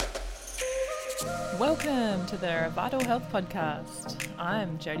Welcome to the Vital Health Podcast.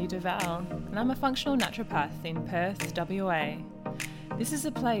 I'm Jodie Duval and I'm a functional naturopath in Perth, WA. This is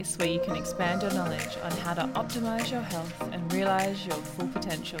a place where you can expand your knowledge on how to optimise your health and realise your full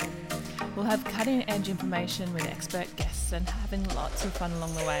potential. We'll have cutting edge information with expert guests and having lots of fun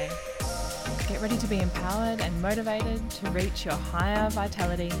along the way. Get ready to be empowered and motivated to reach your higher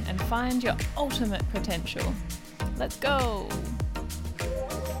vitality and find your ultimate potential. Let's go!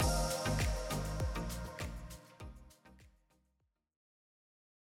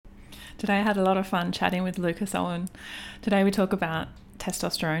 Today I had a lot of fun chatting with Lucas Aoun. Today we talk about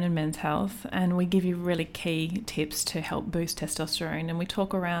testosterone and men's health, and we give you really key tips to help boost testosterone, and we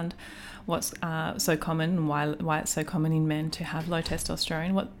talk around what's so common and why it's so common in men to have low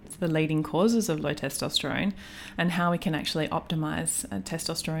testosterone, what's the leading causes of low testosterone, and how we can actually optimize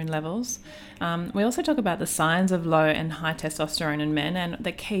testosterone levels. We also talk about the signs of low and high testosterone in men and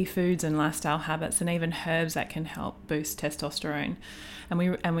the key foods and lifestyle habits and even herbs that can help boost testosterone.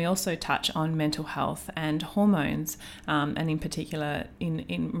 And we also touch on mental health and hormones, and in particular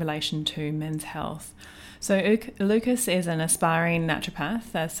in relation to men's health. So Lucas is an aspiring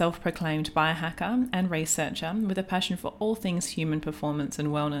naturopath, a self-proclaimed biohacker and researcher with a passion for all things human performance and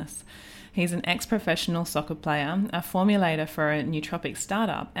wellness. He's an ex-professional soccer player, a formulator for a nootropic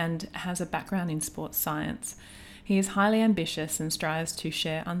startup, and has a background in sports science. He is highly ambitious and strives to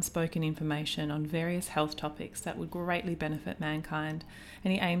share unspoken information on various health topics that would greatly benefit mankind,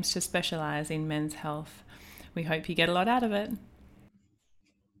 and he aims to specialise in men's health. We hope you get a lot out of it.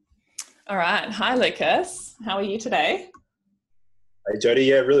 All right. Hi, Lucas. How are you today? Hey, Jodie.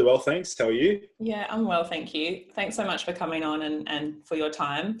 Yeah, really well, thanks. How are you? Yeah, I'm well, thank you. Thanks so much for coming on and for your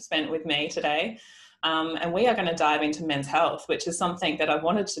time spent with me today. And we are going to dive into men's health, which is something that I've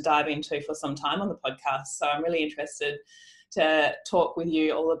wanted to dive into for some time on the podcast. So I'm really interested to talk with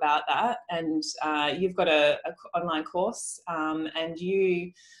you all about that. And you've got a online course, and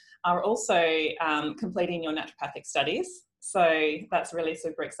you are also completing your naturopathic studies. So that's really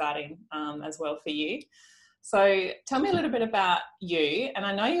super exciting as well for you. So tell me a little bit about you. And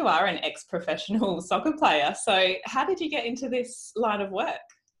I know you are an ex-professional soccer player. So how did you get into this line of work?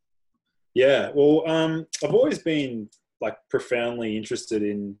 Yeah, well, I've always been like profoundly interested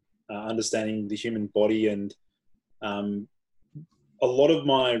in understanding the human body, and a lot of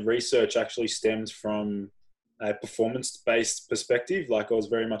my research actually stems from a performance-based perspective. Like I was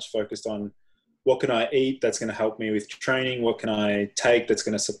very much focused on what can I eat that's going to help me with training, what can I take that's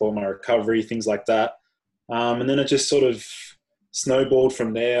going to support my recovery, things like that. And then it just sort of snowballed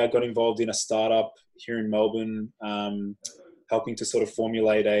from there. I got involved in a startup here in Melbourne, helping to sort of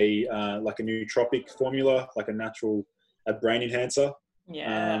formulate a nootropic formula, like a brain enhancer.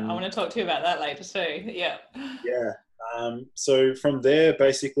 Yeah, I want to talk to you about that later too. Yeah. Yeah. So from there,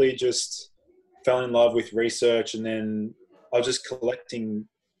 basically just fell in love with research, and then I was just collecting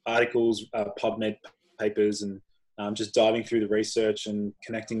articles, PubMed papers, and just diving through the research and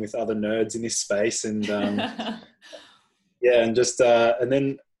connecting with other nerds in this space. And yeah, and just and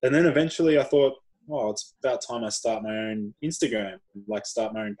then eventually I thought, oh, it's about time I start my own Instagram, like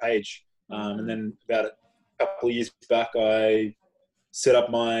start my own page. And then about a couple of years back, I set up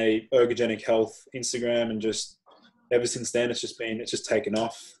my ergogenic health Instagram, and just ever since then, it's just taken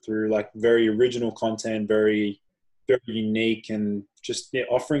off through like very original content, very, very unique, and just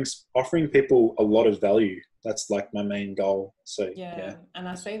offering people a lot of value. That's like my main goal. So yeah. And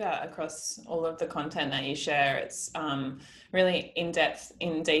I see that across all of the content that you share. It's really in depth,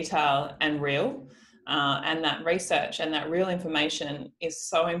 in detail, and real. And that research and that real information is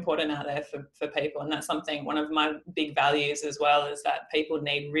so important out there for people. And that's one of my big values as well, is that people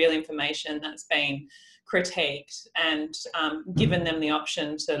need real information that's been critiqued and given them the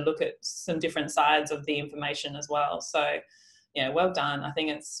option to look at some different sides of the information as well. So yeah, well done. I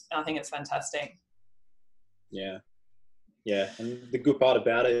think it's fantastic. Yeah. Yeah. And the good part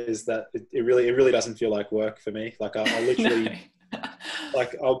about it is that it really doesn't feel like work for me. Like I literally,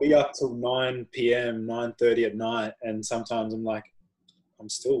 like I'll be up till 9 p.m., 9:30 at night. And sometimes I'm like, I'm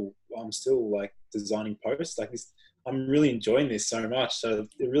still like designing posts like this. I'm really enjoying this so much. So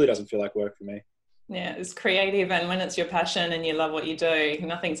it really doesn't feel like work for me. Yeah, it's creative. And when it's your passion and you love what you do,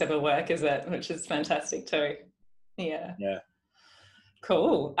 nothing's ever work, is it? Which is fantastic too. Yeah. Yeah.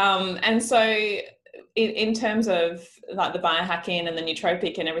 Cool. And so in terms of like the biohacking and the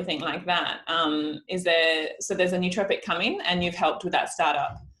nootropic and everything like that, there's a nootropic coming and you've helped with that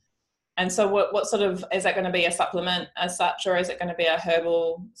startup. And so what sort of, is that going to be a supplement as such, or is it going to be a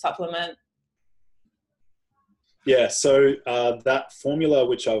herbal supplement? Yeah. So that formula,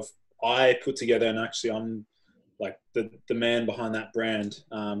 which I put together, and actually I'm like the man behind that brand.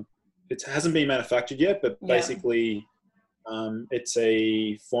 it hasn't been manufactured yet, but Yeah. basically it's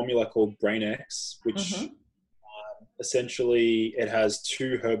a formula called Brain X, which Mm-hmm. essentially it has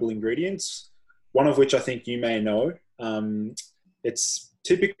 2 herbal ingredients, one of which I think you may know. It's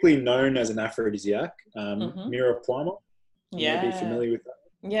typically known as an aphrodisiac, Mm-hmm. mirapuama. You may be Yeah. familiar with that.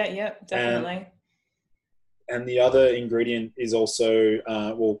 Yeah, yeah, And definitely. the other ingredient is also,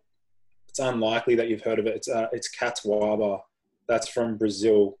 well, it's unlikely that you've heard of it. It's catuaba. That's from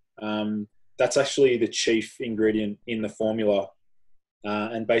Brazil. That's actually the chief ingredient in the formula.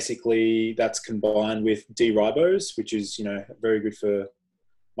 And basically that's combined with D-ribose, which is, very good for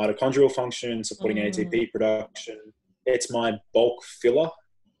mitochondrial function, supporting Mm, ATP production. It's my bulk filler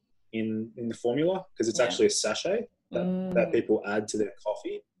in the formula because it's yeah. actually a sachet that Mm, people add to their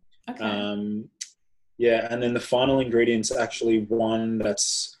coffee. okay. Um, yeah, and then the final ingredient's actually one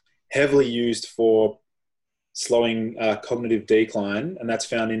that's heavily used for slowing cognitive decline, and that's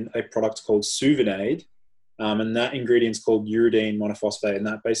found in a product called Suvinade. And that ingredient's called uridine monophosphate, and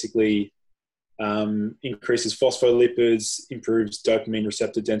that basically increases phospholipids, improves dopamine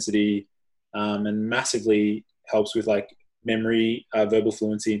receptor density, and massively helps with like memory, verbal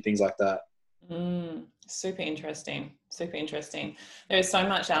fluency, and things like that. Super interesting. Super interesting. There is so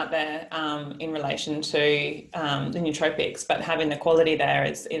much out there in relation to the nootropics, but having the quality there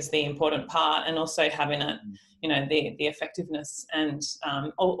is the important part, and also having it, the effectiveness, and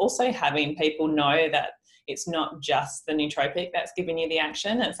also having people know that it's not just the nootropic that's giving you the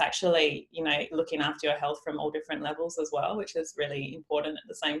action. It's actually, looking after your health from all different levels as well, which is really important at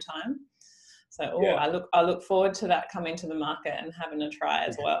the same time. So, Yeah, I look forward to that coming to the market and having a try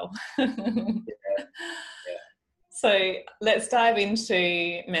as well. yeah, So let's dive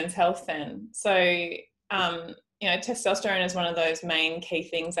into men's health then. So, testosterone is one of those main key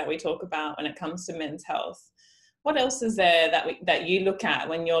things that we talk about when it comes to men's health. What else is there that you look at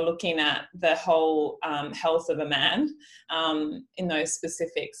when you're looking at the whole health of a man in those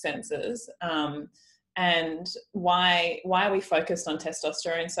specific senses? And why are we focused on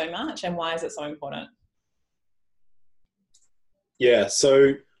testosterone so much, and why is it so important? yeah.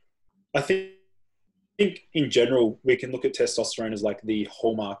 So I think in general we can look at testosterone as like the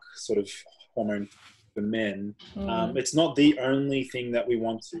hallmark sort of hormone for men. It's not the only thing that we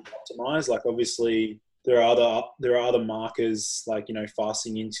want to optimize. Like obviously there are other markers like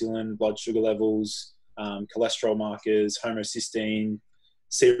fasting insulin, blood sugar levels, cholesterol markers, homocysteine,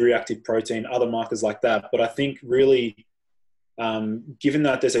 C-reactive protein, other markers like that. But I think really, given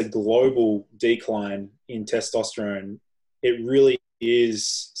that there's a global decline in testosterone, it really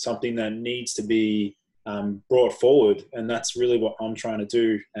is something that needs to be brought forward, and that's really what I'm trying to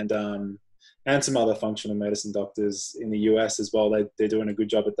do. And some other functional medicine doctors in the US as well. They're doing a good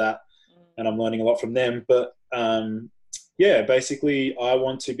job at that, and I'm learning a lot from them. But yeah, basically, I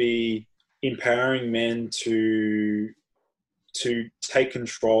want to be empowering men to take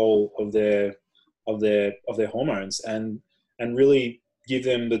control of their hormones and really give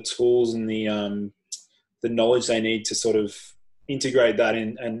them the tools and the knowledge they need to sort of integrate that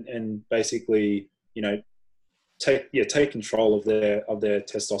in and basically take control of their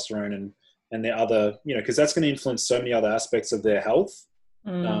testosterone and their other because that's going to influence so many other aspects of their health.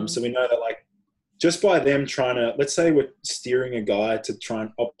 So we know that like just by them trying to, let's say we're steering a guy to try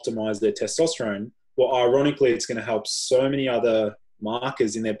and optimize their testosterone, well, ironically, it's going to help so many other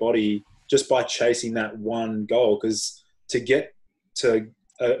markers in their body just by chasing that one goal. Because to get to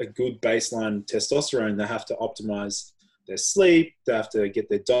a good baseline testosterone, they have to optimize their sleep, they have to get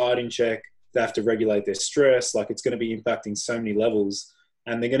their diet in check, they have to regulate their stress. Like it's going to be impacting so many levels,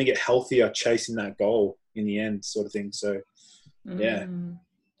 and they're going to get healthier chasing that goal in the end, sort of thing. So, yeah.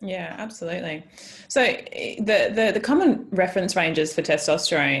 Yeah, absolutely. So the common reference ranges for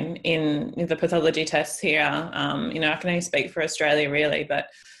testosterone in the pathology tests here, I can only speak for Australia really, but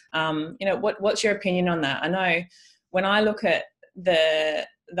what's your opinion on that? I know when I look at the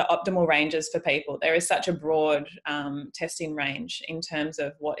optimal ranges for people, there is such a broad testing range in terms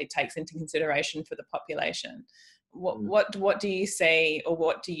of what it takes into consideration for the population. What do you see, or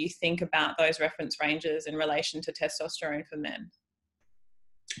what do you think about those reference ranges in relation to testosterone for men?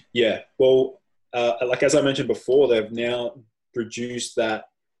 Yeah, well, like as I mentioned before, they've now reduced that.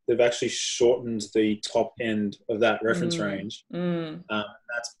 They've actually shortened the top end of that reference range.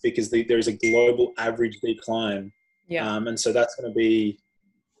 That's because there is a global average decline, Yeah. and so that's going to be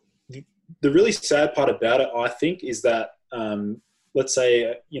the really sad part about it. I think is that let's say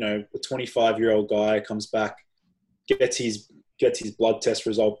a 25-year-old guy comes back, gets his blood test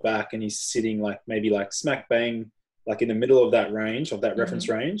result back, and he's sitting like maybe like smack bang like in the middle of that range, of that reference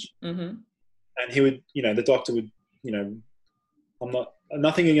range. And he would, the doctor would, I'm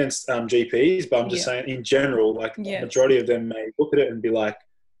nothing against GPs, but I'm just Yeah. saying in general, like the Yeah. majority of them may look at it and be like,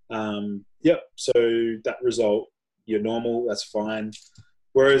 yep, so that result, you're normal, that's fine.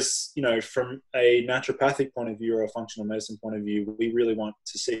 Whereas, you know, from a naturopathic point of view or a functional medicine point of view, we really want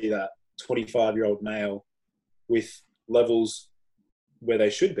to see that 25-year-old male with levels where they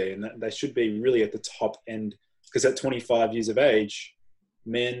should be, and that they should be really at the top end, because at 25 years of age,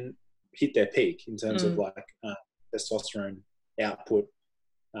 men hit their peak in terms of like testosterone output,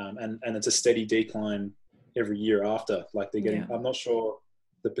 and it's a steady decline every year after. Like they're getting, I'm not sure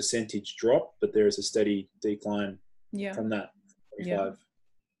the percentage drop, but there is a steady decline from that 25.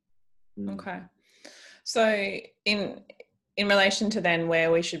 Okay. So in relation to then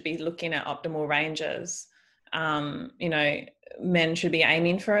where we should be looking at optimal ranges, you know, men should be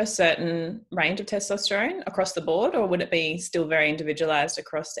aiming for a certain range of testosterone across the board, or would it be still very individualized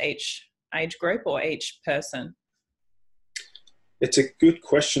across each age group or each person? It's a good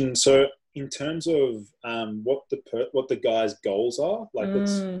question. So in terms of what the guy's goals are, like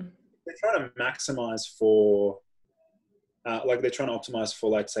they're trying to maximize for, like they're trying to optimize for,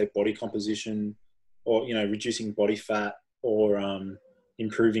 like, say, body composition, or, you know, reducing body fat, or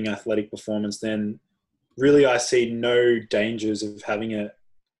improving athletic performance, then really I see no dangers of having it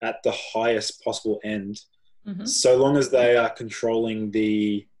at the highest possible end, so long as they are controlling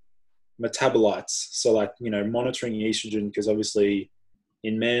the metabolites. So, like, you know, monitoring estrogen, because obviously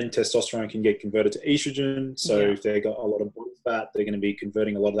in men, testosterone can get converted to estrogen. So if they got a lot of body fat, they're going to be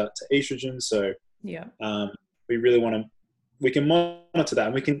converting a lot of that to estrogen. So we really want to, we can monitor that.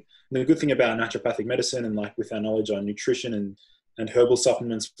 And we can, and the good thing about naturopathic medicine, and like with our knowledge on nutrition and herbal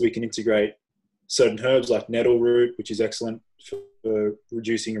supplements, we can integrate certain herbs like nettle root, which is excellent for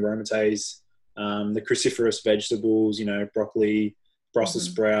reducing aromatase. The cruciferous vegetables, you know, broccoli, Brussels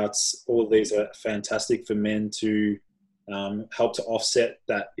sprouts, all of these are fantastic for men to help to offset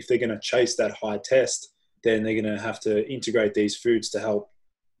that. If they're going to chase that high test, then they're going to have to integrate these foods to help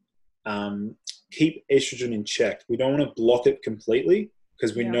keep estrogen in check. We don't want to block it completely,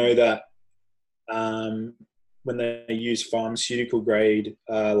 because we know that when they use pharmaceutical grade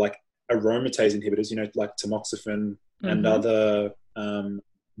like aromatase inhibitors, you know, like tamoxifen and other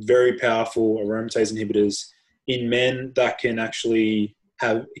very powerful aromatase inhibitors, in men, that can actually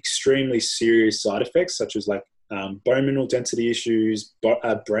have extremely serious side effects, such as like bone mineral density issues,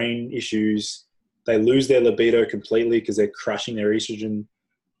 brain issues. They lose their libido completely because they're crushing their estrogen,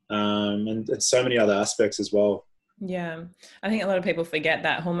 and so many other aspects as well. Yeah, I think a lot of people forget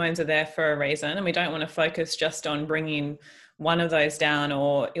that hormones are there for a reason, and we don't want to focus just on bringing one of those down,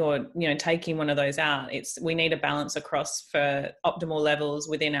 or you know, taking one of those out. We need a balance across for optimal levels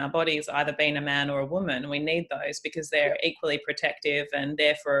within our bodies, either being a man or a woman. We need those because they're equally protective and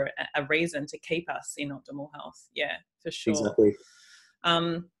there for a reason to keep us in optimal health. Yeah, for sure. Exactly.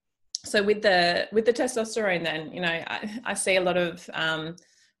 So with the testosterone, then, you know, I see a lot of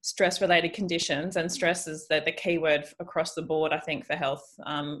stress-related conditions, and stress is the key word across the board, I think, for health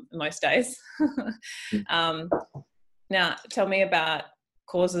most days. Now, tell me about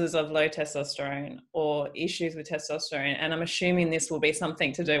causes of low testosterone or issues with testosterone, and I'm assuming this will be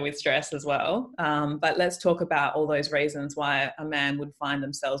something to do with stress as well. But let's talk about all those reasons why a man would find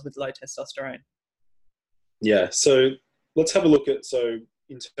themselves with low testosterone. Yeah, so let's have a look at, so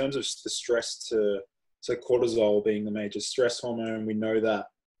in terms of the stress so cortisol being the major stress hormone, we know that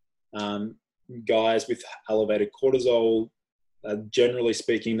guys with elevated cortisol, generally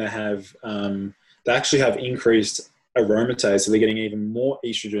speaking, they actually have increased aromatase, so they're getting even more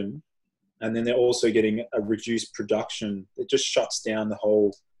estrogen, and then they're also getting a reduced production that just shuts down the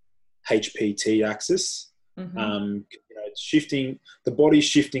whole HPT axis. You know, the body's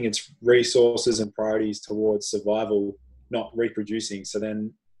shifting its resources and priorities towards survival, not reproducing. So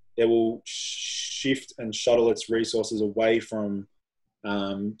then it will shift and shuttle its resources away from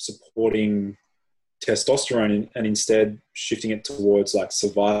supporting testosterone, and instead shifting it towards like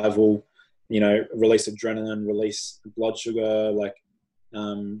survival, you know, release adrenaline, release blood sugar, like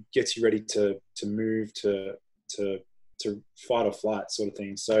gets you ready to move to fight or flight sort of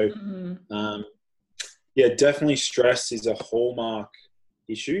thing. So yeah, definitely stress is a hallmark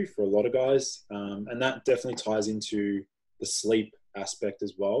issue for a lot of guys, and that definitely ties into the sleep aspect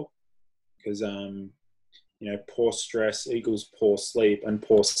as well, because you know, poor stress equals poor sleep, and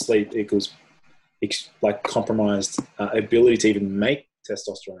poor sleep equals like compromised ability to even make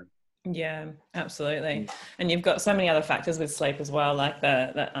testosterone. Yeah, absolutely. And you've got so many other factors with sleep as well, like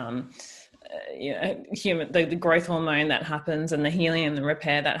you know, the growth hormone that happens, and the healing and the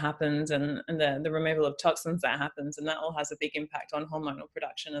repair that happens, and the removal of toxins that happens, and that all has a big impact on hormonal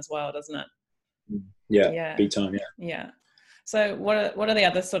production as well, doesn't it? Yeah, big time. Yeah. So what are the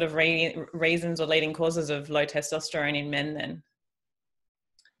other sort of reasons or leading causes of low testosterone in men then?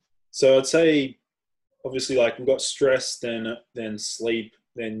 So I'd say, obviously, like we've got stress, then sleep,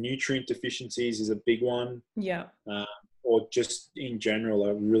 then nutrient deficiencies is a big one. Yeah. Or just in general,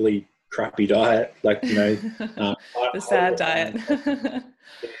 a really crappy diet, like, The sad diet.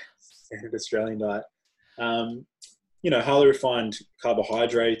 standard Australian diet. Highly refined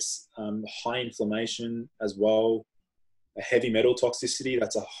carbohydrates, high inflammation as well, a heavy metal toxicity.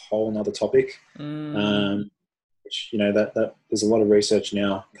 That's a whole nother topic. Which, that there's a lot of research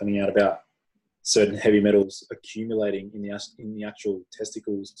now coming out about certain heavy metals accumulating in the actual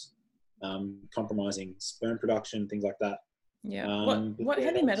testicles, compromising sperm production, things like that. Yeah. What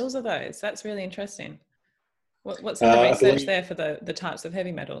heavy metals are those? That's really interesting. What's in the research there for the types of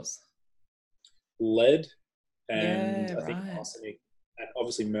heavy metals? Lead and Yeah, I think arsenic, and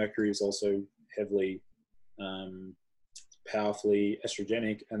obviously mercury is also heavily, powerfully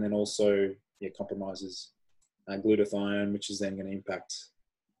estrogenic, and then also compromises glutathione, which is then going to impact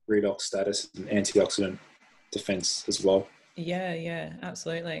redox status and antioxidant defense as well. Yeah,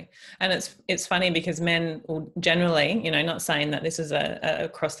 absolutely. And it's funny because men will generally, not saying that this is a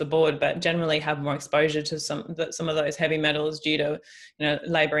across the board, but generally have more exposure to some of those heavy metals due to,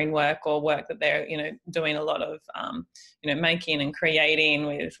 labouring work or work that they're, doing a lot of, making and creating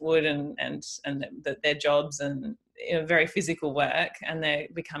with wood and their jobs and very physical work, and they're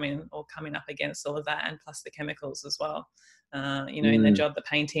becoming or coming up against all of that, and plus the chemicals as well, in their job, the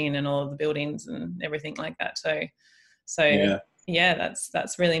painting and all of the buildings and everything like that too. So yeah,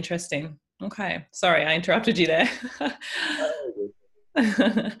 that's really interesting. Okay. Sorry, I interrupted you there.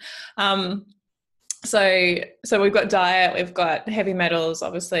 So we've got diet, we've got heavy metals,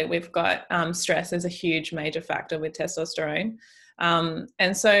 obviously we've got stress is a huge major factor with testosterone.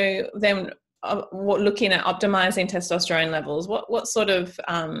 And so then looking at optimizing testosterone levels, what sort of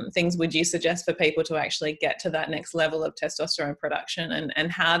things would you suggest for people to actually get to that next level of testosterone production,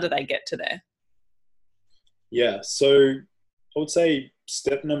 and how do they get to there? Yeah, so I would say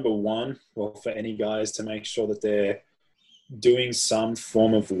step number one, well, for any guys, to make sure that they're doing some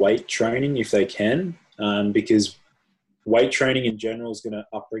form of weight training if they can, because weight training in general is going to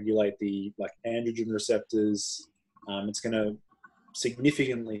upregulate the androgen receptors. It's going to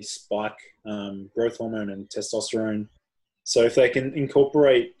significantly spike growth hormone and testosterone. So if they can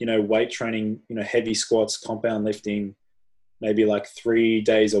incorporate, weight training, heavy squats, compound lifting, maybe 3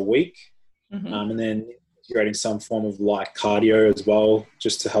 days a week, and then integrating some form of light cardio as well,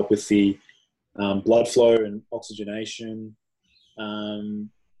 just to help with the blood flow and oxygenation. And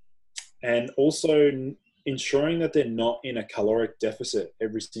also ensuring that they're not in a caloric deficit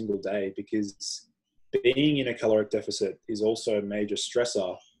every single day, because being in a caloric deficit is also a major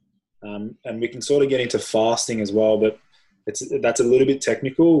stressor. And we can sort of get into fasting as well, but that's a little bit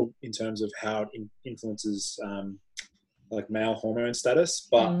technical in terms of how it influences male hormone status.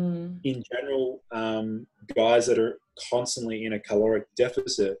 But in general, guys that are constantly in a caloric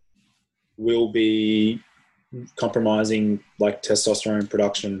deficit will be compromising testosterone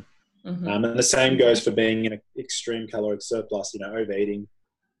production. And the same goes for being in an extreme caloric surplus, overeating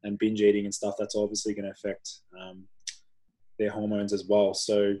and binge eating and stuff. That's obviously going to affect their hormones as well.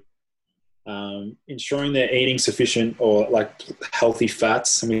 So ensuring they're eating sufficient or healthy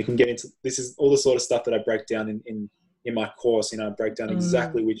fats, and we can get into this, is all the sort of stuff that I break down in my course. I break down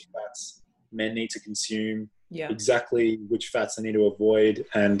exactly which fats men need to consume, exactly which fats they need to avoid,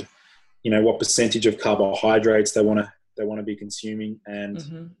 and what percentage of carbohydrates they want to be consuming,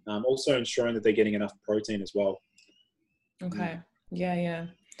 and also ensuring that they're getting enough protein as well. Okay.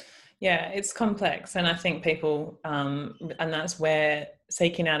 Yeah, it's complex, and I think people, and that's where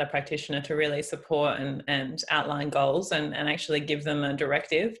seeking out a practitioner to really support and outline goals and actually give them a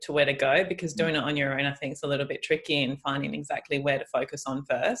directive to where to go, because doing it on your own, I think, is a little bit tricky in finding exactly where to focus on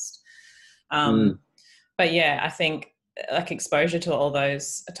first. But yeah, I think exposure to all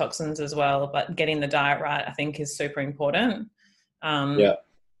those toxins as well, but getting the diet right, I think, is super important.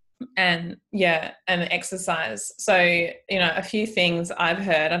 And exercise. So, a few things I've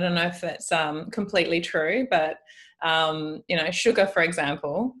heard, I don't know if that's completely true, but, sugar, for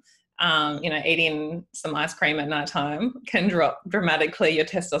example, eating some ice cream at nighttime can drop dramatically your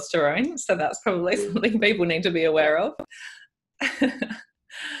testosterone. So that's probably something people need to be aware of.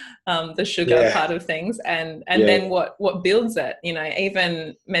 The sugar part of things, and then what builds it,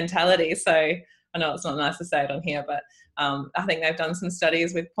 even mentality. So I know it's not nice to say it on here, but I think they've done some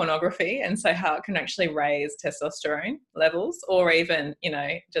studies with pornography, and so how it can actually raise testosterone levels, or even,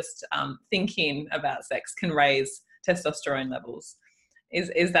 just thinking about sex can raise testosterone levels.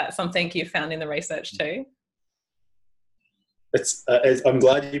 Is that something you found in the research too? I'm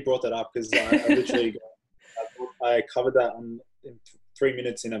glad you brought that up because I literally I covered that in 3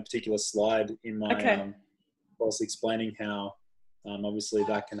 minutes in a particular slide in my Okay. whilst explaining how obviously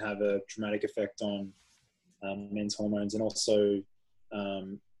that can have a dramatic effect on men's hormones, and also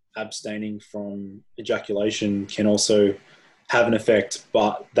abstaining from ejaculation can also have an effect,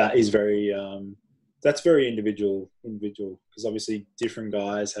 but that is very that's very individual because obviously different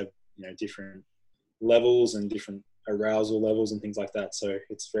guys have different levels and different arousal levels and things like that, so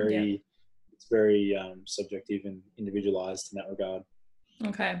it's Yeah. very subjective and individualized in that regard.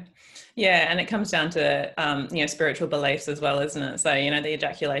 Okay. Yeah. And it comes down to, spiritual beliefs as well, isn't it? So, the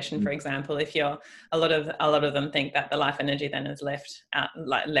ejaculation, for example, if you're, a lot of them think that the life energy then is left,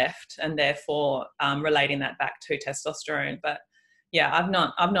 and therefore relating that back to testosterone. But yeah, I've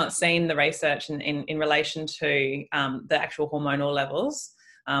not seen the research in relation to the actual hormonal levels.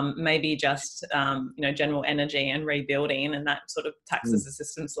 Maybe just, general energy and rebuilding, and that sort of taxes the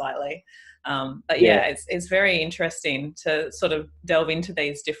system slightly. But Yeah. yeah, it's very interesting to sort of delve into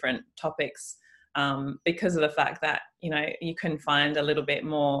these different topics because of the fact that, you can find a little bit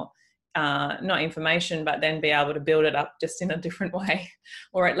more, not information, but then be able to build it up just in a different way,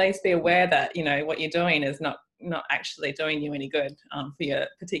 or at least be aware that, what you're doing is not actually doing you any good,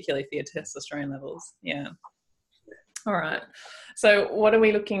 particularly for your testosterone levels. Yeah. All right. So what are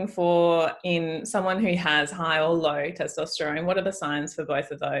we looking for in someone who has high or low testosterone? What are the signs for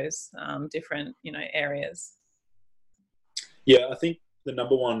both of those different, areas? Yeah, I think the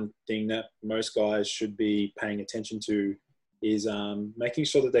number one thing that most guys should be paying attention to is making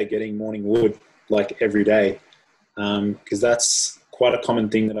sure that they're getting morning wood like every day, because that's quite a common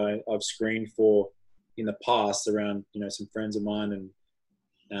thing that I've screened for in the past around some friends of mine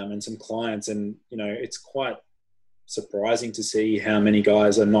and some clients, and it's quite surprising to see how many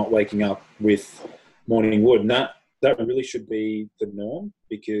guys are not waking up with morning wood, and that really should be the norm,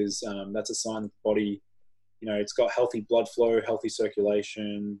 because that's a sign that the body, it's got healthy blood flow, healthy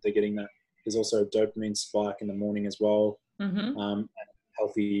circulation. They're getting that. There's also a dopamine spike in the morning as well, and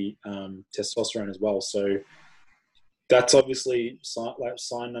healthy testosterone as well. So that's obviously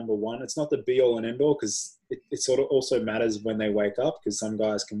sign number one. It's not the be all and end all, because it sort of also matters when they wake up, because some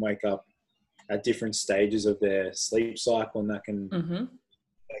guys can wake up at different stages of their sleep cycle, and that can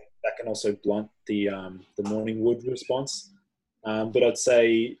also blunt the morning wood response. But I'd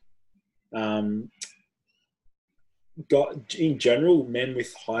say, in general, men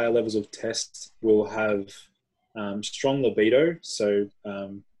with higher levels of test will have strong libido, so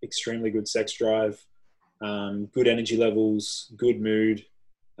extremely good sex drive, good energy levels, good mood,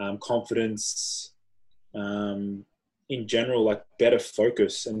 confidence, in general, like better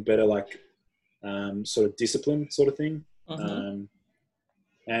focus and better sort of discipline sort of thing,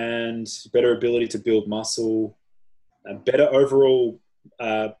 and better ability to build muscle, better overall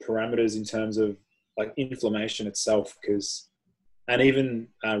parameters in terms of like inflammation itself, and even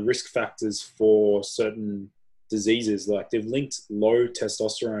risk factors for certain diseases. Like they've linked low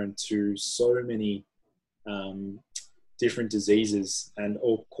testosterone to so many different diseases and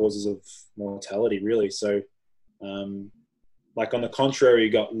all causes of mortality, really. So like on the contrary, you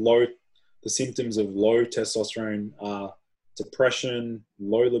got the symptoms of low testosterone are depression,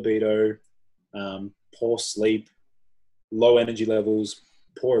 low libido, poor sleep, low energy levels,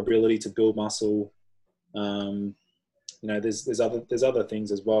 poor ability to build muscle. There's other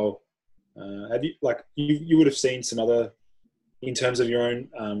things as well. Have you would have seen some other, in terms of your own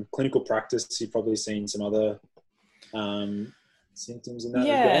clinical practice, you've probably seen some other symptoms in that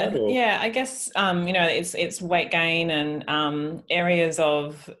regard, or? Yeah, I guess it's weight gain and areas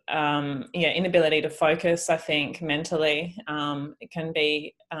of inability to focus. I think mentally it can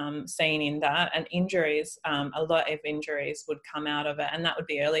be seen in that, and injuries. A lot of injuries would come out of it, and that would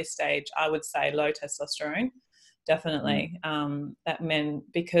be early stage. I would say low testosterone, definitely. That men,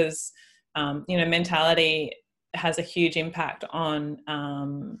 because mentality has a huge impact on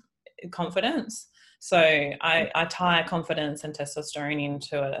confidence. So I tie confidence and testosterone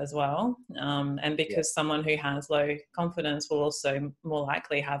into it as well. And because someone who has low confidence will also more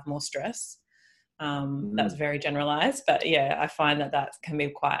likely have more stress. That's very generalized, but yeah, I find that can be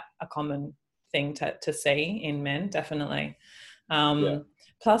quite a common thing to see in men, definitely.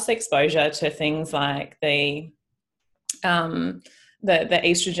 Plus exposure to things like the estrogens,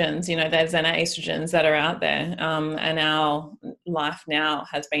 there's estrogens that are out there, and our life now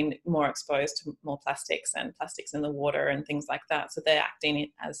has been more exposed to more plastics in the water and things like that. So they're acting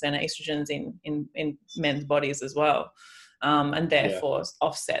as estrogens in men's bodies as well, and therefore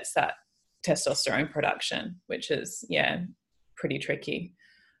offsets that testosterone production, which is pretty tricky.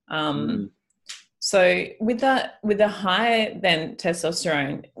 So with the high then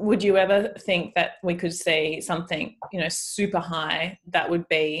testosterone, would you ever think that we could see something, super high that would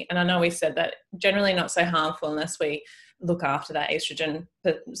be, and I know we said that generally not so harmful unless we look after that estrogen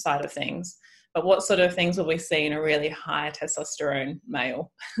side of things, but what sort of things will we see in a really high testosterone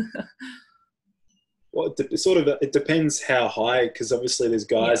male? Well, it depends how high, because obviously there's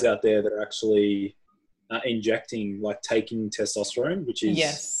guys out there that are actually injecting, like taking testosterone, which is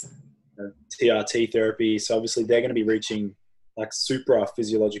Yes. TRT therapy. So obviously they're going to be reaching like supra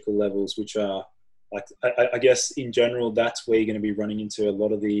physiological levels, which are like, I guess in general, that's where you're going to be running into a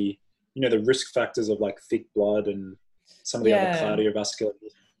lot of the, the risk factors of like thick blood and some of the other cardiovascular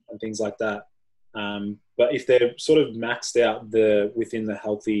and things like that. But if they're sort of maxed out within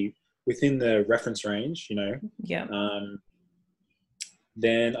the reference range,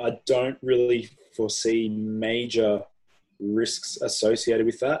 then I don't really foresee major risks associated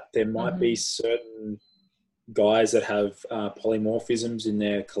with that. There might be certain guys that have polymorphisms in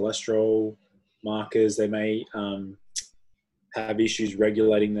their cholesterol markers. They may have issues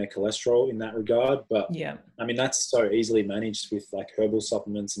regulating their cholesterol in that regard. But I mean, that's so easily managed with like herbal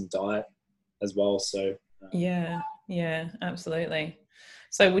supplements and diet as well. So yeah, absolutely.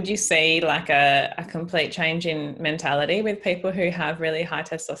 So would you see like a complete change in mentality with people who have really high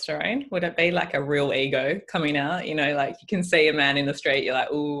testosterone? Would it be like a real ego coming out? Like you can see a man in the street, you're like,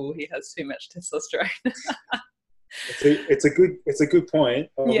 oh, he has too much testosterone. It's a good point.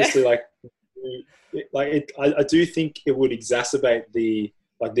 Obviously, I do think it would exacerbate the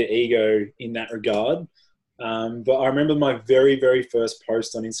ego in that regard. But I remember my very, very first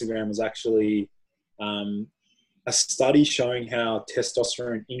post on Instagram was actually a study showing how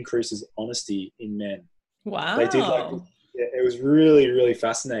testosterone increases honesty in men. Wow. They did it was really, really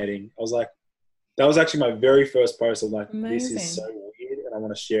fascinating. I was like, that was actually my very first post. I was like, amazing. This is so weird and I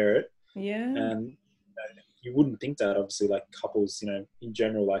want to share it. Yeah. And you wouldn't think that, obviously, like couples, in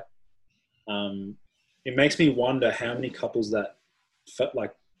general, like, it makes me wonder how many couples that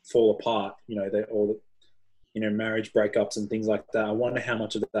fall apart, they all, marriage breakups and things like that. I wonder how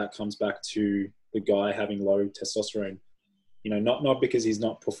much of that comes back to the guy having low testosterone, not because he's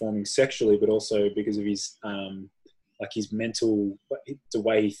not performing sexually, but also because of his, his mental, the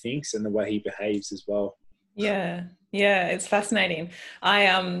way he thinks and the way he behaves as well. Yeah, it's fascinating.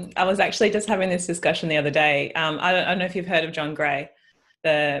 I was actually just having this discussion the other day. I don't know if you've heard of John Gray,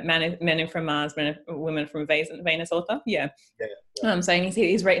 the Men from Mars, Women from Venus author. Yeah. So in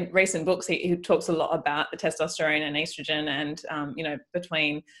his recent books, he talks a lot about the testosterone and estrogen and,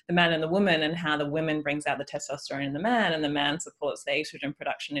 between the man and the woman, and how the woman brings out the testosterone in the man, and the man supports the estrogen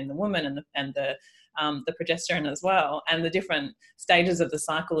production in the woman and the progesterone as well, and the different stages of the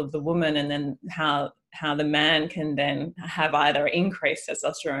cycle of the woman, and then how the man can then have either increased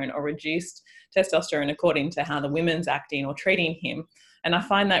testosterone or reduced testosterone according to how the woman's acting or treating him. And I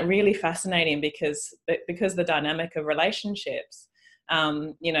find that really fascinating because the dynamic of relationships,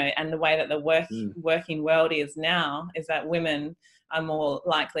 and the way that the working world is now, is that women are more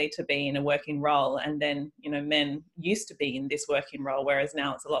likely to be in a working role, and then men used to be in this working role, whereas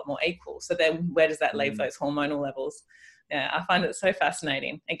now it's a lot more equal. So then where does that leave those hormonal levels? I find it so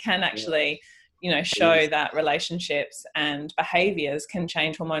fascinating. It can actually show that relationships and behaviors can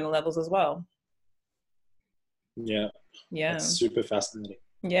change hormonal levels as well. Yeah, that's super fascinating.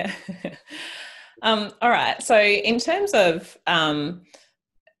 Yeah. All right, so in terms of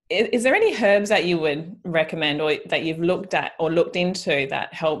is there any herbs that you would recommend or that you've looked at or looked into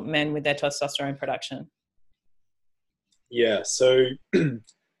that help men with their testosterone production? Yeah. So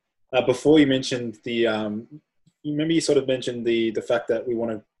before you mentioned you remember you sort of mentioned the fact that we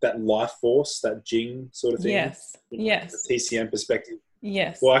want that life force, that Jing sort of thing. Yes. Yes. The TCM perspective.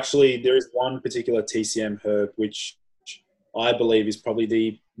 Yes. Well, actually, there is one particular TCM herb which I believe is probably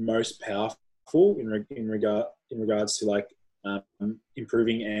the most powerful in regards to like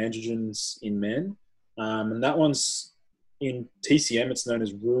improving androgens in men, and that one's in TCM. It's known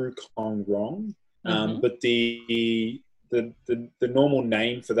as Ru Kong Rong, but the normal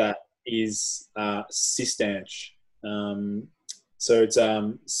name for that is Cistanche. So it's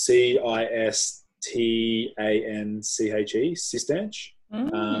Cistanche, Cistanche,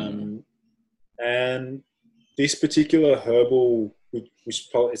 and this particular herbal, which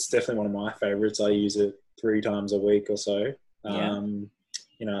probably, it's definitely one of my favorites. I use it 3 times a week or so.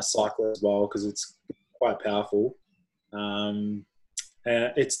 I cycle as well because it's quite powerful. And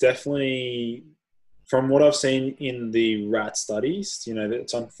it's definitely, from what I've seen in the rat studies,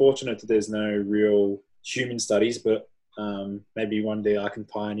 it's unfortunate that there's no real human studies, but maybe one day I can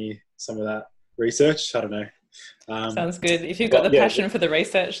pioneer some of that research. I don't know. Sounds good. If you've got But the yeah, passion for the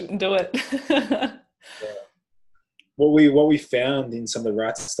research, do it. what we found in some of the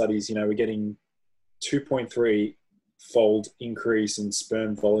rat studies, we're getting 2.3 fold increase in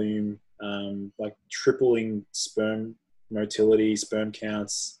sperm volume, like tripling sperm motility, sperm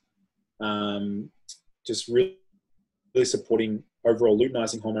counts, just really supporting overall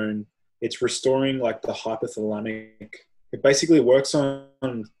luteinizing hormone. It's restoring like the hypothalamic. It basically works on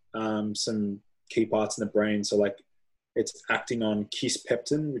some key parts in the brain. So like it's acting on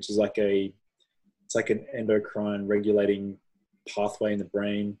kisspeptin, which is it's like an endocrine regulating pathway in the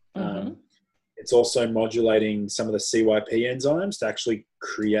brain. Mm-hmm. It's also modulating some of the CYP enzymes to actually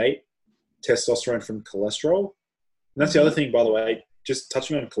create testosterone from cholesterol. And that's the other thing, by the way, just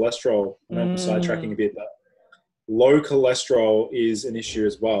touching on cholesterol, I know I'm sidetracking a bit, but low cholesterol is an issue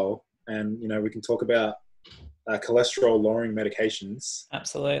as well. And, we can talk about cholesterol lowering medications.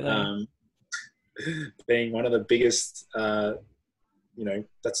 Absolutely. Being one of the biggest,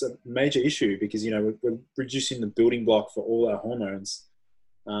 that's a major issue because, we're reducing the building block for all our hormones.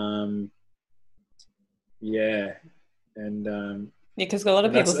 Yeah. And, because a lot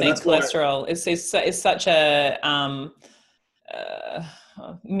of people think cholesterol is such a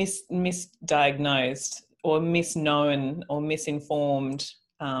misdiagnosed or misknown or misinformed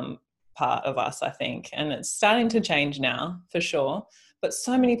part of us, I think. And it's starting to change now, for sure. But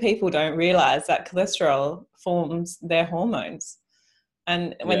so many people don't realize that cholesterol forms their hormones.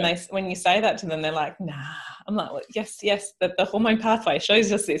 And when you say that to them, they're like, nah. I'm like, well, yes, the hormone pathway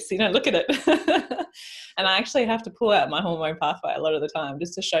shows us this. Look at it. And I actually have to pull out my hormone pathway a lot of the time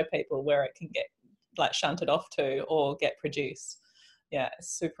just to show people where it can get like shunted off to or get produced. Yeah,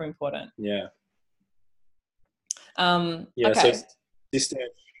 it's super important. Yeah. Okay. So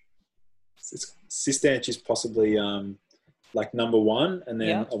Cistanch is possibly like number one, and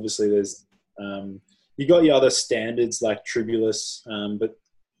then obviously there's you got your other standards like Tribulus, but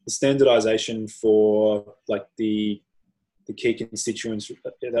the standardization for like the key constituents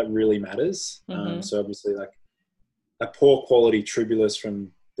that really matters. So obviously like a poor quality Tribulus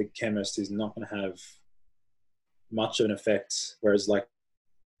from the chemist is not going to have much of an effect, whereas like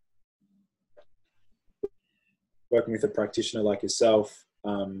working with a practitioner like yourself,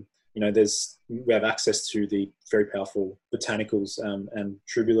 we have access to the very powerful botanicals, and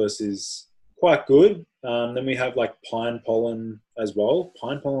Tribulus is quite good. Then we have like pine pollen as well.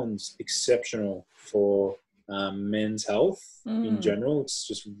 Pine pollen's exceptional for men's health in general. It's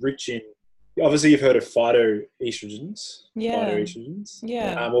just rich in, obviously you've heard of phytoestrogens.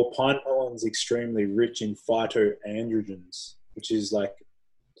 Yeah. Well, pine pollen's extremely rich in phytoandrogens, which is like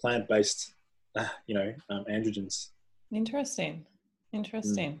plant-based, androgens. Interesting.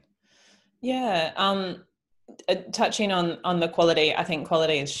 Yeah. Touching on the quality, I think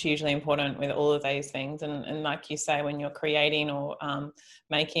quality is hugely important with all of these things. And like you say, when you're creating or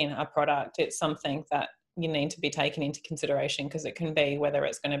making a product, it's something that you need to be taken into consideration because it can be whether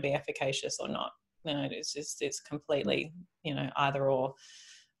it's going to be efficacious or not. It's completely, either or.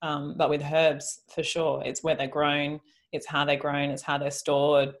 But with herbs, for sure, it's where they're grown, it's how they're grown, it's how they're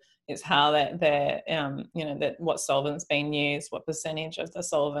stored, it's how they're that what solvent's been used, what percentage of the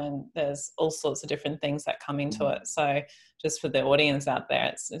solvent. There's all sorts of different things that come into it. So just for the audience out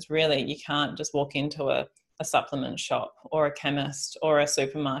there, it's really, you can't just walk into a supplement shop or a chemist or a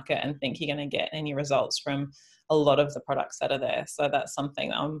supermarket and think you're going to get any results from a lot of the products that are there. So that's something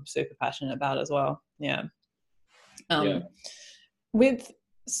that I'm super passionate about as well. Yeah.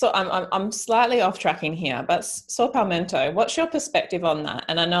 So I'm slightly off tracking here, but saw palmetto, what's your perspective on that?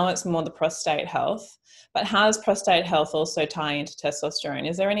 And I know it's more the prostate health, but how does prostate health also tie into testosterone?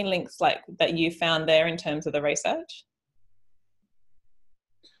 Is there any links like that you found there in terms of the research?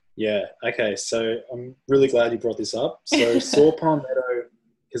 Yeah. Okay. So I'm really glad you brought this up. So saw palmetto,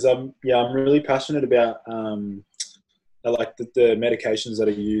 because I'm really passionate about like the medications that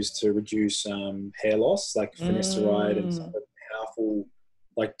are used to reduce hair loss, like finasteride and some of the powerful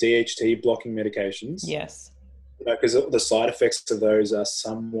like DHT blocking medications. Yes. Because the side effects of those are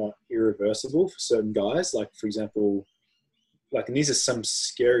somewhat irreversible for certain guys. Like, for example, and these are some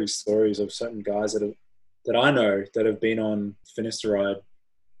scary stories of certain guys that I know that have been on finasteride,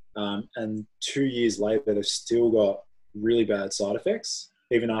 and 2 years later they've still got really bad side effects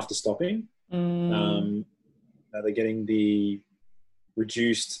even after stopping. They're getting the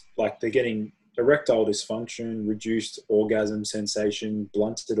reduced, they're getting erectile dysfunction, reduced orgasm sensation,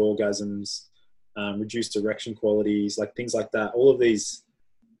 blunted orgasms, reduced erection qualities, things like that. All of these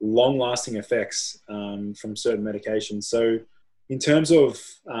long-lasting effects from certain medications. So in terms of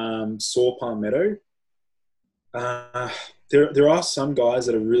saw palmetto, there are some guys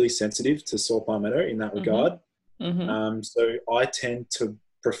that are really sensitive to saw palmetto in that regard. So I tend to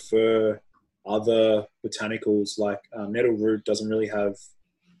prefer other botanicals like nettle root doesn't really have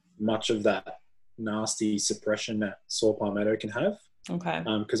much of that nasty suppression that saw palmetto can have. Okay.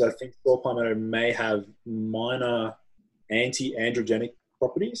 Because I think saw palmetto may have minor anti-androgenic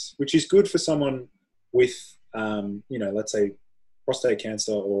properties, which is good for someone with, let's say prostate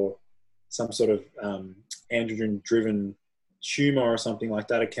cancer or some sort of androgen-driven tumor or something like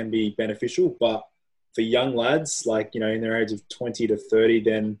that. It can be beneficial, but for young lads, like, in their age of 20 to 30,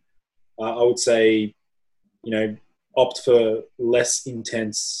 then I would say, opt for less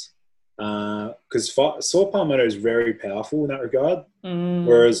intense, because saw palmetto is very powerful in that regard.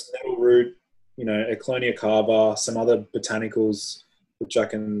 Whereas nettle root, Eclonia cava, some other botanicals, which I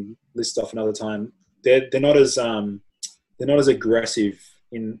can list off another time, they're not as aggressive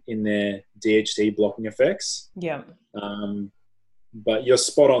in their DHT blocking effects. Yeah. But you're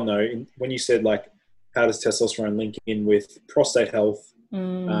spot on though. When you said like, how does testosterone link in with prostate health?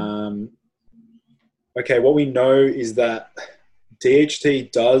 Okay, what we know is that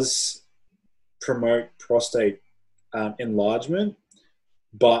DHT does promote prostate enlargement,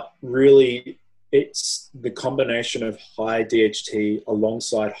 but really it's the combination of high DHT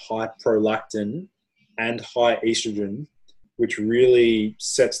alongside high prolactin and high estrogen, which really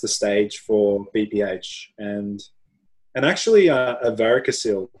sets the stage for BPH and actually a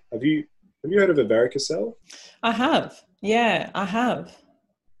varicocele. Have you heard of a varicocele? I have. Yeah, I have.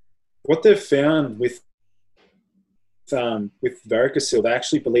 What they've found with varicocele, they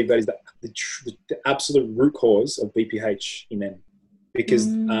actually believe that is the absolute root cause of BPH in men, because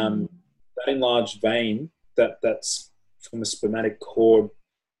that enlarged vein that's from the spermatic cord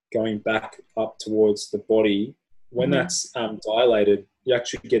going back up towards the body, when that's dilated, you're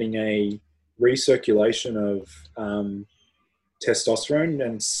actually getting a recirculation of testosterone,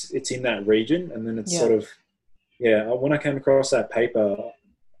 and it's in that region, and then it's sort of, when I came across that paper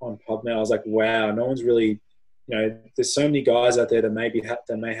on PubMed, I was like, wow, no one's really, there's so many guys out there that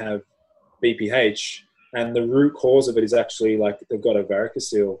may have BPH, and the root cause of it is actually like they've got a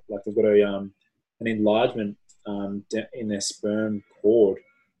varicocele, like they've got an enlargement in their sperm cord.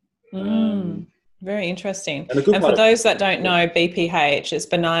 Very interesting. And for those that don't know, BPH is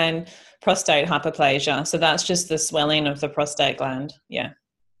benign prostate hyperplasia. So that's just the swelling of the prostate gland. Yeah.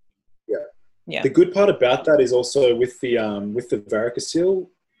 The good part about that is also with the varicocele,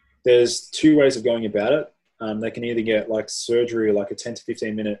 there's two ways of going about it. They can either get like surgery, like a 10 to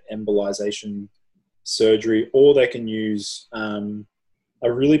 15 minute embolization surgery, or they can use a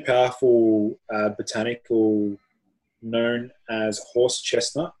really powerful botanical known as horse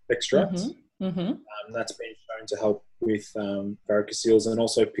chestnut extract. That's been shown to help with varicoceles, and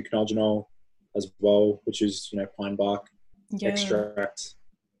also pycnogenol as well, which is pine bark extract,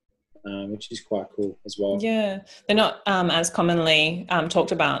 which is quite cool as well. Yeah, they're not as commonly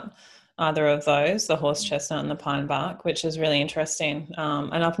talked about, either of those, the horse chestnut and the pine bark, which is really interesting.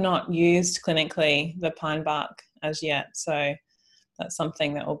 And I've not used clinically the pine bark as yet, so that's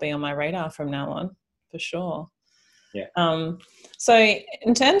something that will be on my radar from now on, for sure. Yeah. So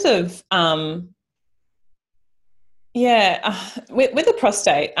in terms of with the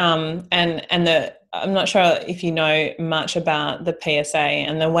prostate, and the, I'm not sure if you know much about the PSA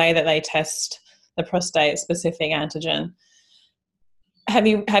and the way that they test the prostate specific antigen. Have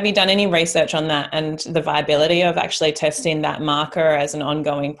you done any research on that and the viability of actually testing that marker as an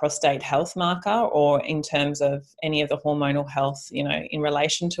ongoing prostate health marker, or in terms of any of the hormonal health, in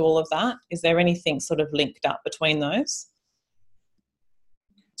relation to all of that? Is there anything sort of linked up between those?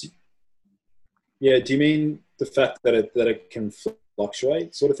 Yeah. Do you mean the fact that it can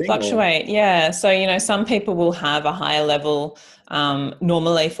fluctuate, sort of thing? Fluctuate, yeah. So some people will have a higher level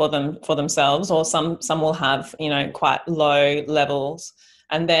normally for themselves, or some will have quite low levels,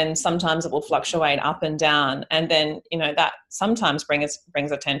 and then sometimes it will fluctuate up and down, and then that sometimes brings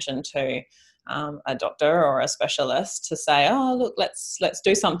attention to a doctor or a specialist to say, oh look, let's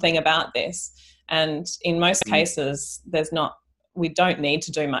do something about this. And in most cases, we don't need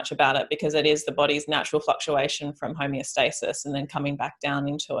to do much about it, because it is the body's natural fluctuation from homeostasis and then coming back down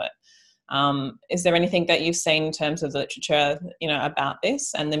into it. Is there anything that you've seen in terms of the literature, about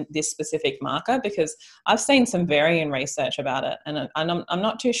this and this specific marker? Because I've seen some varying research about it, and I'm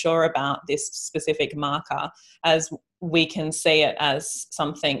not too sure about this specific marker, as we can see it as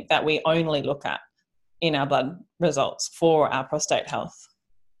something that we only look at in our blood results for our prostate health.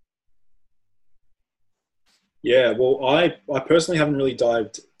 Yeah, well, I personally haven't really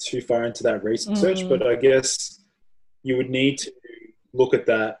dived too far into that research, but I guess you would need to look at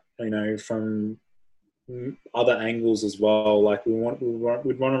that, from other angles as well. Like we'd want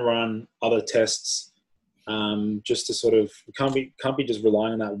to run other tests, just to sort of, can't be just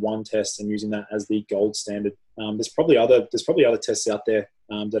relying on that one test and using that as the gold standard. There's probably other tests out there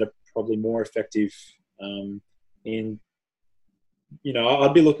that are probably more effective. In,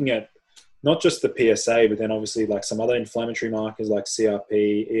 I'd be looking at not just the PSA, but then obviously like some other inflammatory markers like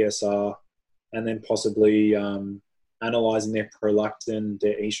CRP, ESR, and then possibly analyzing their prolactin,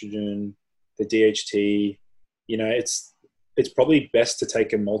 their estrogen, the DHT. It's probably best to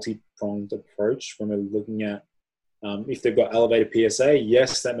take a multi-pronged approach when we're looking at if they've got elevated PSA.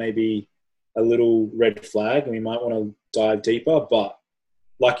 Yes, that may be a little red flag, and we might want to dive deeper. But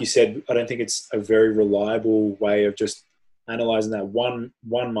like you said, I don't think it's a very reliable way of just analyzing that one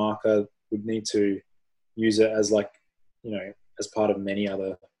marker. Would need to use it as as part of many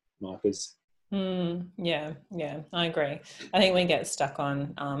other markers. Yeah, I agree. I think we get stuck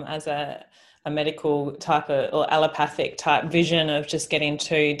on as a medical type of, or allopathic type vision of just getting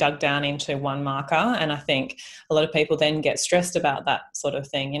too dug down into one marker. And I think a lot of people then get stressed about that sort of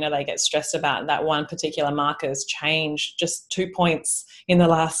thing. They get stressed about that one particular marker's change just 2 points in the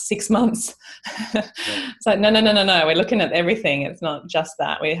last 6 months. Yeah. It's like, no. We're looking at everything. It's not just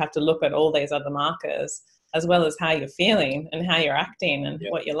that. We have to look at all these other markers, as well as how you're feeling and how you're acting and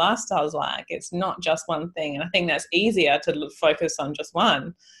what your lifestyle's like. It's not just one thing. And I think that's easier to focus on just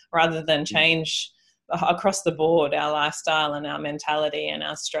one rather than change across the board our lifestyle and our mentality and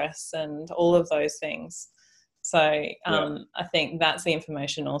our stress and all of those things. So I think that's the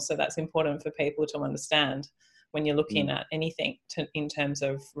information also that's important for people to understand when you're looking at anything in terms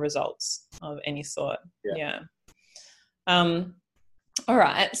of results of any sort. Yeah. All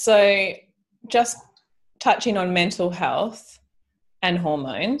right. So just touching on mental health and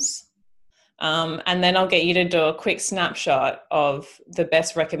hormones. And then I'll get you to do a quick snapshot of the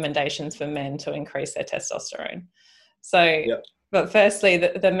best recommendations for men to increase their testosterone. So, but firstly,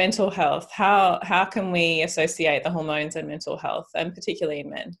 the mental health, how can we associate the hormones and mental health, and particularly in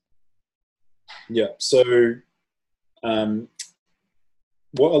men? Yeah. So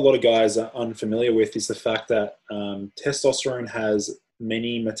what a lot of guys are unfamiliar with is the fact that testosterone has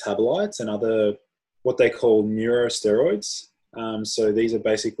many metabolites and other what they call neurosteroids. So these are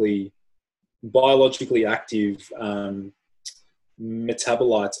basically biologically active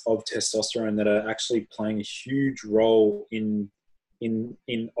metabolites of testosterone that are actually playing a huge role in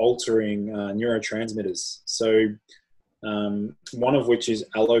altering neurotransmitters. So one of which is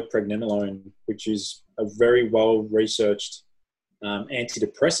allopregnanolone, which is a very well-researched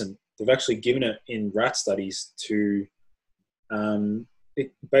antidepressant. They've actually given it in rat studies to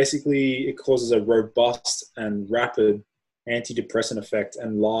it causes a robust and rapid antidepressant effect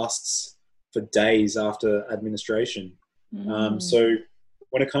and lasts for days after administration. So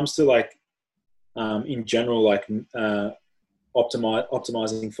when it comes to in general,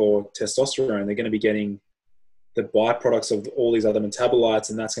 optimizing for testosterone, they're going to be getting the byproducts of all these other metabolites,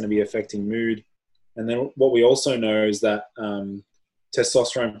 and that's going to be affecting mood. And then what we also know is that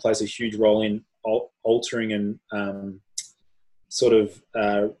testosterone plays a huge role in altering and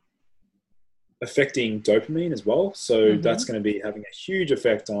affecting dopamine as well. So that's going to be having a huge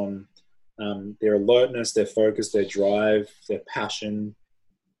effect on their alertness, their focus, their drive, their passion,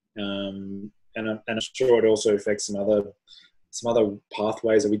 and I'm sure it also affects some other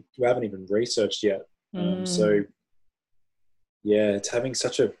pathways that we haven't even researched yet. So yeah, it's having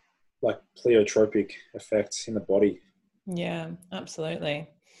such a pleiotropic effect in the body. Yeah, absolutely.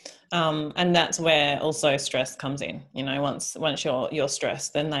 And that's where also stress comes in. Once you're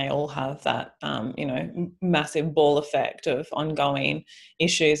stressed, then they all have that, massive ball effect of ongoing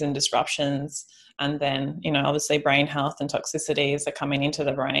issues and disruptions. And then, obviously brain health and toxicities are coming into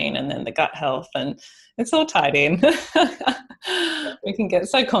the brain, and then the gut health, and it's all tied in. We can get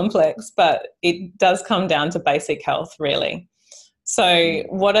so complex, but it does come down to basic health, really. So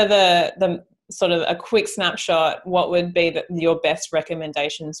what are the sort of a quick snapshot, what would be your best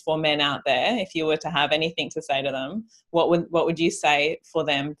recommendations for men out there? If you were to have anything to say to them, what would you say for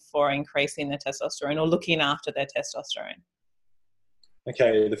them for increasing their testosterone or looking after their testosterone?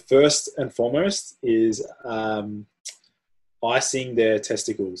 Okay, the first and foremost is icing their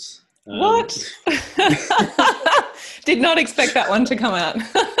testicles. What? Did not expect that one to come out.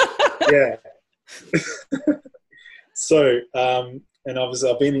 Yeah. So, and obviously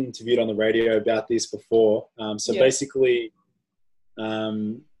I've been interviewed on the radio about this before. Basically,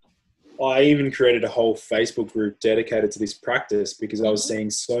 I even created a whole Facebook group dedicated to this practice because I was seeing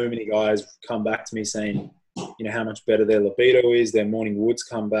so many guys come back to me saying, how much better their libido is, their morning woods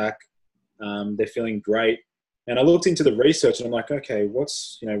come back, they're feeling great. And I looked into the research and I'm like, okay,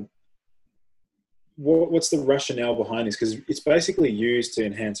 what's the rationale behind this? Because it's basically used to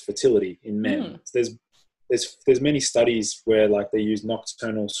enhance fertility in men. There's many studies where like they use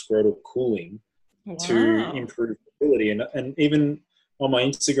nocturnal scrotal cooling to improve fertility, and even on my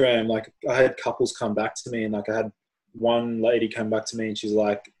Instagram, like I had couples come back to me, and like I had one lady come back to me, and she's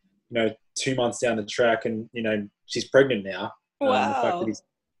like, 2 months down the track, and she's pregnant now. Wow. The fact that his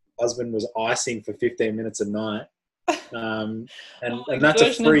husband was icing for 15 minutes a night. And that's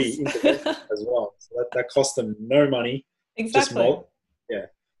a free intervention as well. So that costs them no money. Exactly.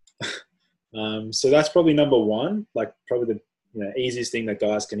 So that's probably number one, like probably the easiest thing that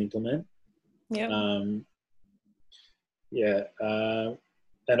guys can implement. Yeah.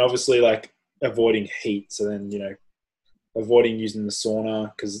 And obviously like avoiding heat. So then, avoiding using the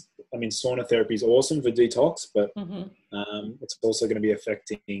sauna, because I mean, sauna therapy is awesome for detox, but it's also going to be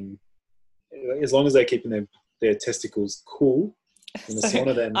affecting, as long as they're keeping their testicles cool in the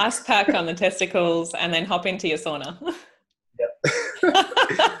sauna, then ice pack on the testicles and then hop into your sauna.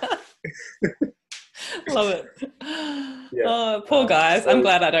 Love it. Yeah. Oh, poor guys. I'm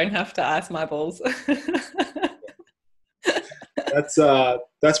glad I don't have to ice my balls.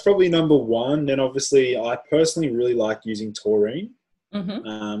 That's probably number one. Then obviously I personally really like using taurine.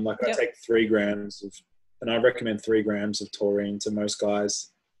 I take 3 grams and I recommend 3 grams of taurine to most guys.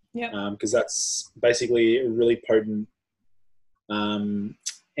 Because that's basically a really potent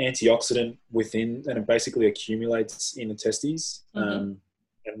antioxidant within, and it basically accumulates in the testes, and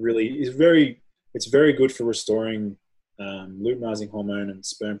really it's very good for restoring luteinizing hormone and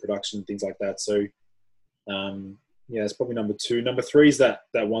sperm production, things like that. So it's probably number 2. Number 3 is that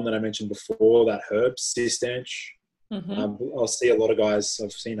one that I mentioned before, that herb cistanch. I've seen a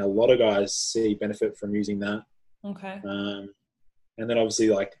lot of guys see benefit from using that. Okay. And then obviously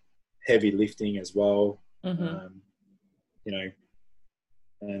like heavy lifting as well, and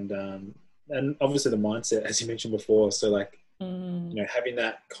obviously the mindset, as you mentioned before. So like, having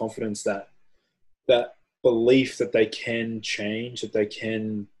that confidence, that belief that they can change, that they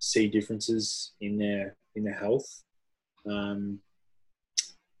can see differences in their health.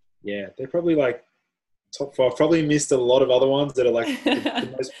 They're probably like top 5. Probably missed a lot of other ones that are like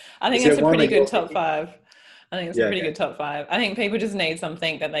the most. I think it's a pretty good top 5. I think it's a pretty good top 5. I think people just need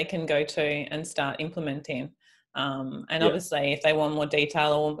something that they can go to and start implementing. Obviously, if they want more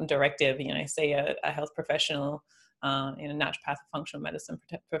detail or more directive, see a health professional, naturopath or functional medicine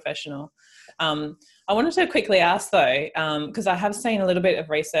professional. I wanted to quickly ask though, because I have seen a little bit of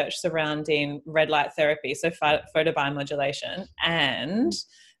research surrounding red light therapy, so photobiomodulation, and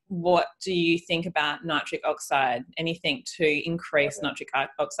what do you think about nitric oxide? Anything to increase nitric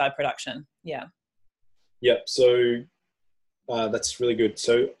oxide production? So that's really good.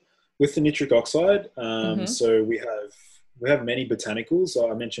 So with the nitric oxide, so we have many botanicals.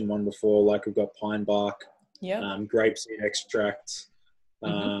 I mentioned one before, like we've got pine bark, grapeseed extract,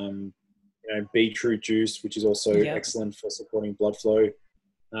 beetroot juice, which is also excellent for supporting blood flow.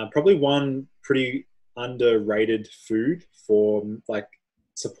 Probably one pretty underrated food for like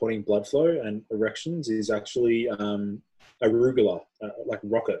supporting blood flow and erections is actually arugula, like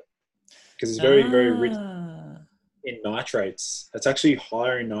rocket, because it's very, very rich in nitrates. It's actually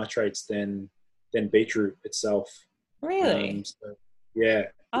higher in nitrates than beetroot itself. Really?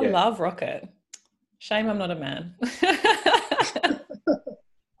 I love rocket. Shame I'm not a man.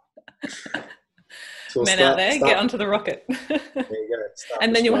 So men out there, get onto the rocket. There you go.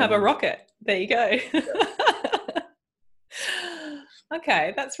 And then you'll have a rocket. There you go.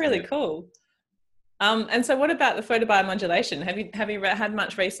 Okay, that's really cool. And so what about the photobiomodulation? Have you had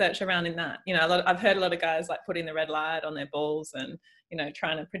much research around in that? I've heard a lot of guys like putting the red light on their balls and,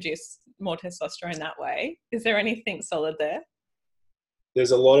 trying to produce more testosterone that way. Is there anything solid there? There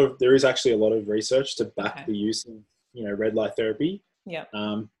is actually a lot of research to back the use of, red light therapy.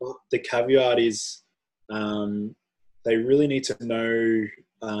 But the caveat is, they really need to know,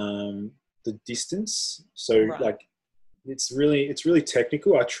 the distance. So like, it's really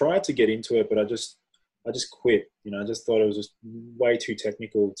technical. I tried to get into it, but I just quit. I just thought it was just way too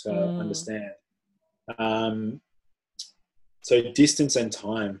technical to understand. So distance and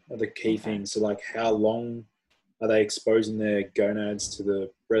time are the key things. So like, how long are they exposing their gonads to the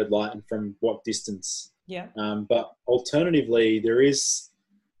red light, and from what distance? But alternatively, there is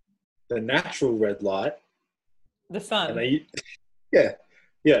the natural red light, the sun.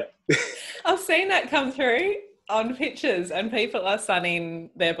 I've seen that come through on pictures, and people are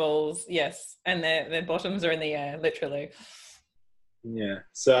sunning their balls, and their bottoms are in the air, literally.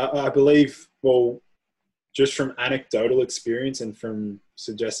 So I believe, well, just from anecdotal experience and from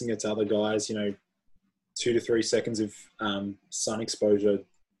suggesting it to other guys, 2 to 3 seconds of sun exposure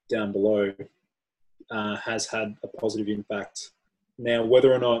down below has had a positive impact. Now,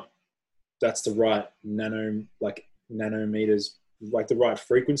 whether or not that's the right nanometers, like the right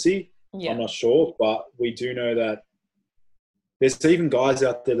frequency, I'm not sure, but we do know that there's even guys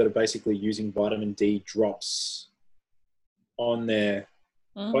out there that are basically using vitamin D drops on their,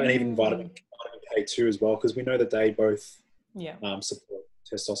 and even vitamin K2 as well, because we know that they both support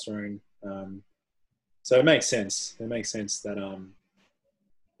testosterone. So it makes sense. It makes sense that,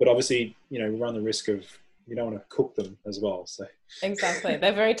 but obviously, we run the risk of, you don't want to cook them as well. So exactly,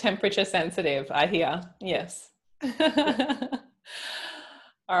 they're very temperature sensitive, I hear. Yes.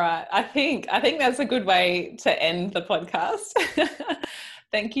 All right. I think that's a good way to end the podcast.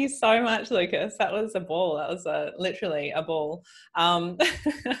 Thank you so much, Lucas. That was a ball. That was literally a ball. I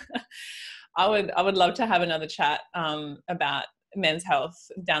would love to have another chat about men's health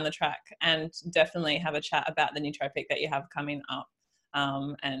down the track, and definitely have a chat about the nootropic that you have coming up,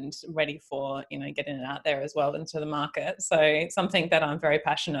 and ready for, getting it out there as well into the market. So something that I'm very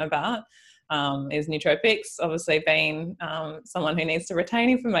passionate about is nootropics. Obviously, being someone who needs to retain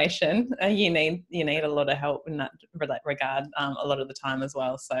information, you need a lot of help in that regard a lot of the time as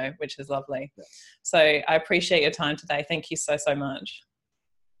well. So, which is lovely. So I appreciate your time today. Thank you so much.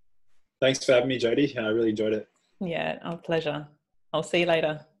 Thanks for having me, Jodie. I really enjoyed it. Yeah, our pleasure. I'll see you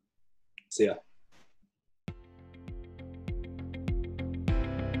later. See ya.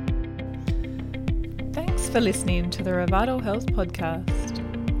 Thanks for listening to the Revital Health Podcast.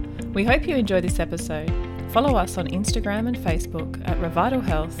 We hope you enjoyed this episode. Follow us on Instagram and Facebook at Revital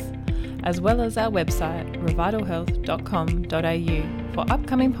Health, as well as our website, revitalhealth.com.au, for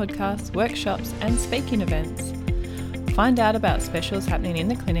upcoming podcasts, workshops, and speaking events. Find out about specials happening in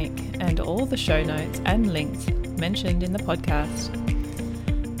the clinic and all the show notes and links mentioned in the podcast.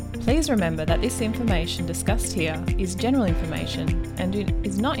 Please remember that this information discussed here is general information and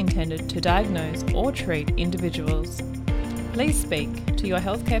is not intended to diagnose or treat individuals. Please speak to your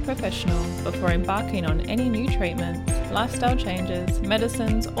healthcare professional before embarking on any new treatments, lifestyle changes,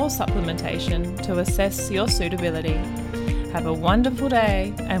 medicines, or supplementation to assess your suitability. Have a wonderful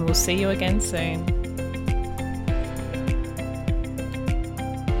day, and we'll see you again soon.